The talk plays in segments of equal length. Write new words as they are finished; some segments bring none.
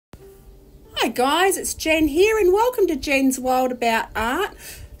Hi guys, it's Jen here and welcome to Jen's World About Art.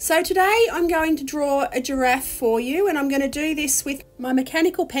 So today I'm going to draw a giraffe for you, and I'm going to do this with my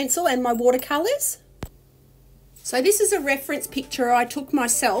mechanical pencil and my watercolours. So this is a reference picture I took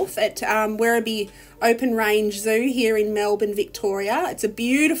myself at Werribee Open Range Zoo here in Melbourne, Victoria. It's a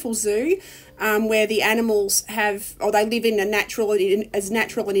beautiful zoo where the animals they live in as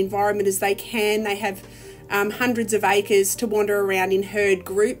natural an environment as they can. They have hundreds of acres to wander around in herd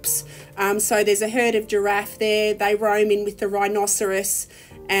groups. So there's a herd of giraffe there. They roam in with the rhinoceros,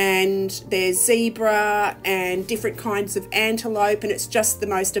 and there's zebra and different kinds of antelope, and it's just the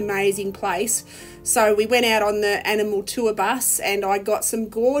most amazing place. So we went out on the animal tour bus and I got some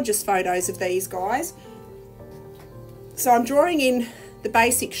gorgeous photos of these guys. So I'm drawing in the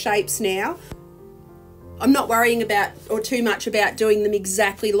basic shapes now. I'm not worrying too much about doing them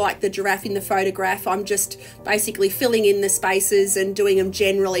exactly like the giraffe in the photograph. I'm just basically filling in the spaces and doing them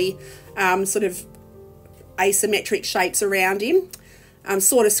generally sort of asymmetric shapes around him.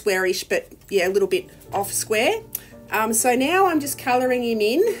 Sort of squarish, but yeah, a little bit off square. So now I'm just colouring him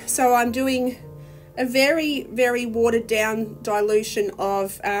in. So I'm doing a very, very watered down dilution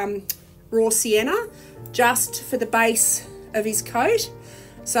of raw sienna just for the base of his coat,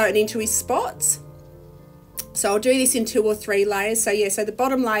 and into his spots. So I'll do this in 2 or 3 layers. So the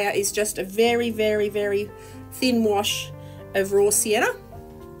bottom layer is just a very, very, very thin wash of raw sienna.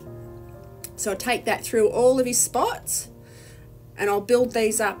 So I'll take that through all of his spots and I'll build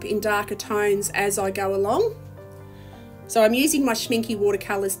these up in darker tones as I go along. So I'm using my Schminky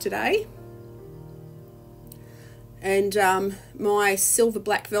watercolours today, and my silver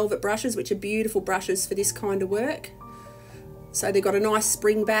black velvet brushes, which are beautiful brushes for this kind of work. So they've got a nice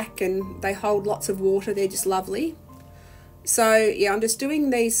spring back and they hold lots of water. They're just lovely. So yeah, I'm just doing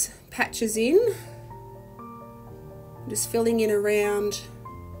these patches in. I'm just filling in around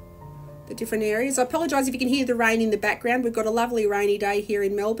the different areas. I apologise if you can hear the rain in the background. We've got a lovely rainy day here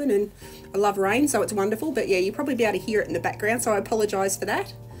in Melbourne and I love rain, so it's wonderful. But yeah, you'll probably be able to hear it in the background, so I apologise for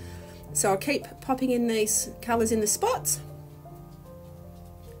that. So I'll keep popping in these colours in the spots.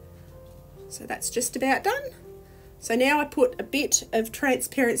 So that's just about done. So now I put a bit of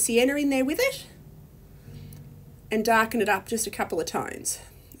transparent sienna in there with it and darken it up just a couple of tones.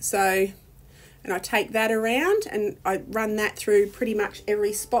 And I take that around and I run that through pretty much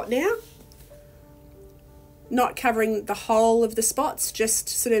every spot now. Not covering the whole of the spots, just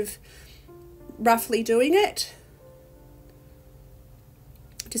sort of roughly doing it,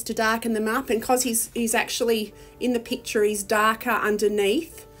 just to darken them up. And because he's actually, in the picture, he's darker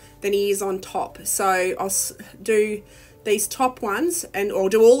underneath than he is on top. So I'll do these top ones and I'll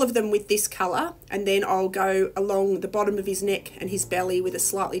do all of them with this colour, and then I'll go along the bottom of his neck and his belly with a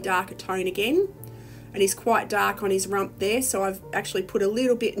slightly darker tone again. And he's quite dark on his rump there, so I've actually put a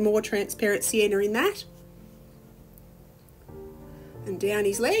little bit more transparent sienna in that. And down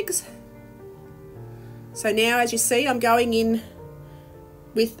his legs. So now, as you see, I'm going in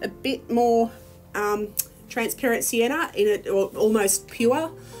with a bit more transparent sienna in it, or almost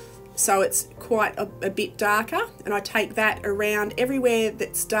pure. So it's quite a bit darker, and I take that around everywhere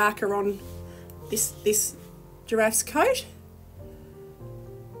that's darker on this giraffe's coat.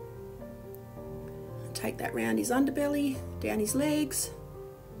 Take that round his underbelly, down his legs.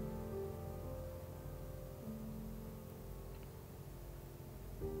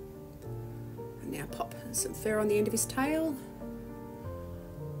 And now pop some fur on the end of his tail.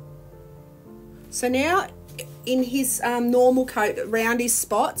 So now, in his normal coat, around his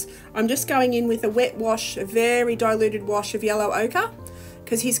spots, I'm just going in with a wet wash, a very diluted wash of yellow ochre,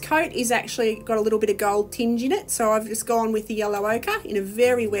 because his coat is actually got a little bit of gold tinge in it. So I've just gone with the yellow ochre in a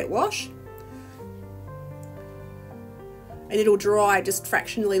very wet wash. And it'll dry just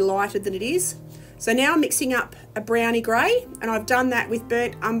fractionally lighter than it is. So now I'm mixing up a browny grey, and I've done that with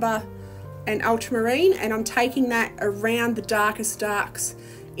burnt umber and ultramarine, and I'm taking that around the darkest darks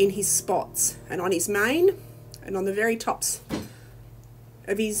in his spots and on his mane and on the very tops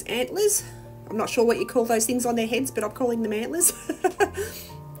of his antlers. I'm not sure what you call those things on their heads, but I'm calling them antlers.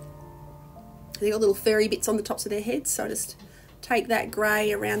 They've got little furry bits on the tops of their heads, so I just take that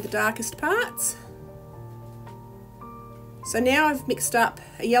grey around the darkest parts. So now I've mixed up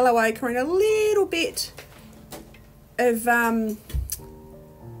a yellow ochre and a little bit of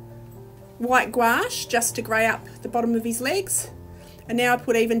white gouache just to grey up the bottom of his legs. And now I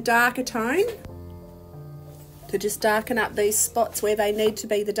put even darker tone to just darken up these spots where they need to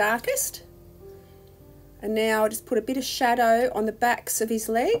be the darkest. And now I just put a bit of shadow on the backs of his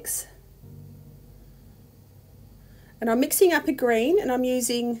legs. And I'm mixing up a green, and I'm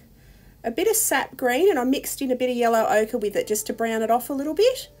using a bit of sap green, and I mixed in a bit of yellow ochre with it just to brown it off a little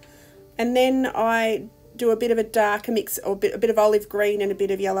bit. And then I do a bit of a darker mix, or a bit of olive green and a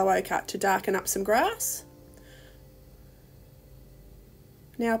bit of yellow ochre to darken up some grass.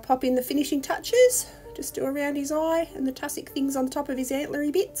 Now pop in the finishing touches, just do around his eye and the tussock things on top of his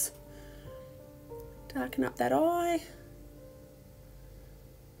antlery bits. Darken up that eye.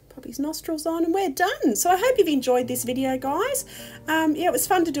 Pop his nostrils on and we're done. So I hope you've enjoyed this video, guys. Yeah, it was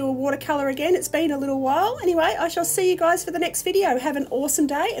fun to do a watercolour again. It's been a little while. Anyway, I shall see you guys for the next video. Have an awesome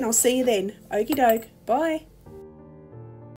day and I'll see you then. Okie doke. Bye.